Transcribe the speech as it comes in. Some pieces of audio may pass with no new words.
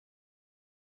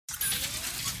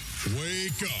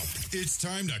Wake up. It's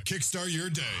time to kickstart your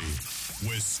day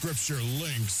with Scripture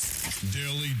Links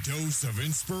Daily Dose of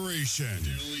Inspiration.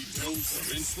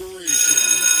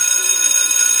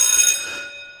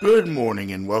 Good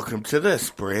morning and welcome to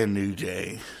this brand new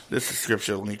day. This is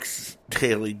Scripture Links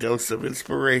Daily Dose of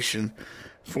Inspiration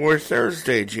for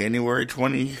Thursday, January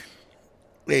 28th,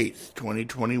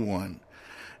 2021.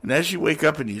 And as you wake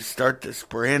up and you start this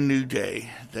brand new day,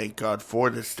 thank God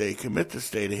for this day, commit this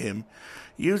day to Him,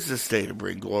 use this day to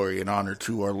bring glory and honor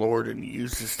to our Lord, and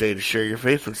use this day to share your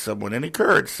faith with someone and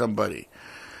encourage somebody.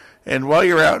 And while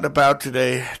you're out and about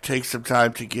today, take some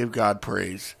time to give God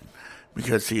praise,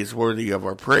 because He is worthy of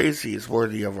our praise, He is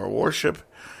worthy of our worship,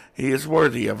 He is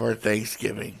worthy of our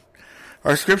thanksgiving.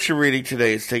 Our scripture reading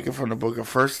today is taken from the book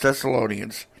of 1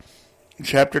 Thessalonians,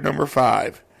 chapter number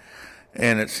 5,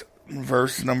 and it's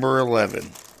verse number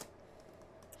 11.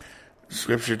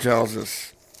 Scripture tells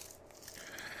us,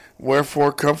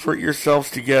 "Wherefore comfort yourselves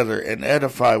together and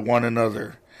edify one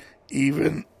another,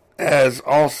 even as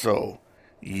also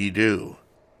ye do."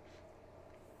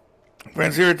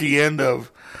 Friends, here at the end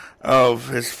of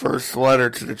his first letter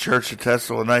to the church of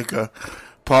Thessalonica,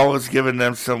 Paul has given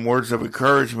them some words of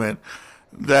encouragement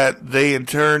that they in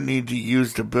turn need to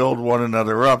use to build one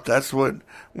another up. That's what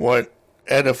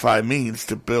edify means,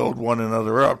 to build one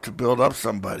another up, to build up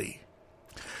somebody.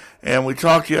 And we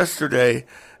talked yesterday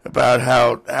about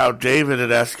how David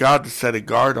had asked God to set a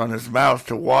guard on his mouth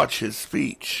to watch his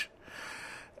speech.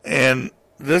 And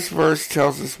this verse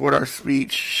tells us what our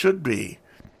speech should be.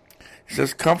 It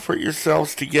says, "Comfort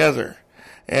yourselves together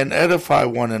and edify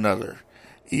one another,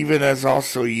 even as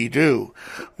also ye do."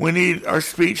 Our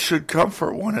speech should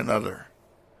comfort one another.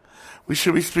 We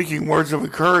should be speaking words of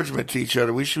encouragement to each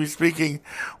other. We should be speaking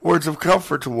words of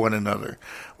comfort to one another.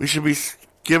 We should be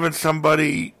giving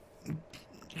somebody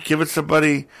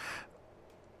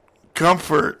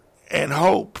comfort and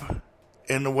hope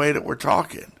in the way that we're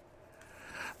talking.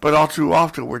 But all too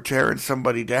often we're tearing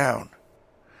somebody down,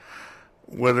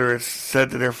 whether it's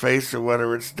said to their face or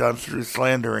whether it's done through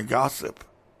slander and gossip.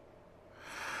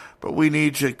 But we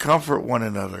need to comfort one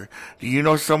another. Do you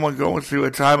know someone going through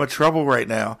a time of trouble right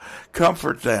now?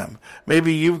 Comfort them.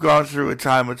 Maybe you've gone through a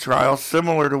time of trial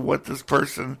similar to what this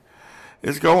person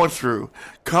is going through.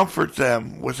 Comfort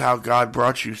them with how God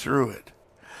brought you through it.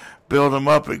 Build them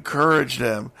up. Encourage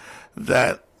them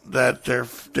that their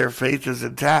faith is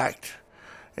intact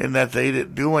and that they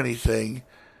didn't do anything,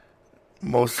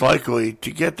 most likely, to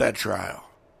get that trial.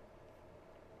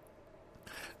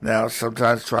 Now,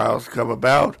 sometimes trials come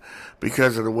about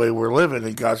because of the way we're living,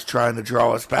 and God's trying to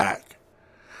draw us back.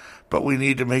 But we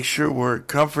need to make sure we're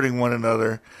comforting one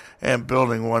another and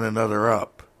building one another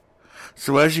up.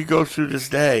 So as you go through this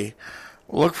day,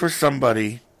 look for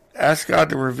somebody, ask God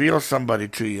to reveal somebody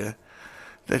to you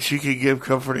that you can give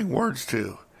comforting words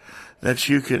to, that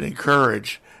you can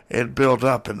encourage and build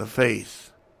up in the faith.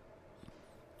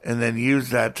 And then use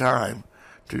that time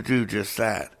to do just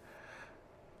that.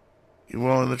 You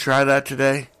willing to try that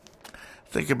today?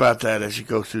 Think about that as you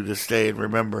go through this day, and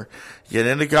remember, get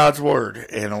into God's Word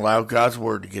and allow God's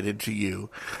Word to get into you.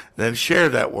 Then share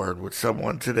that Word with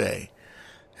someone today.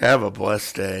 Have a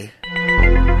blessed day.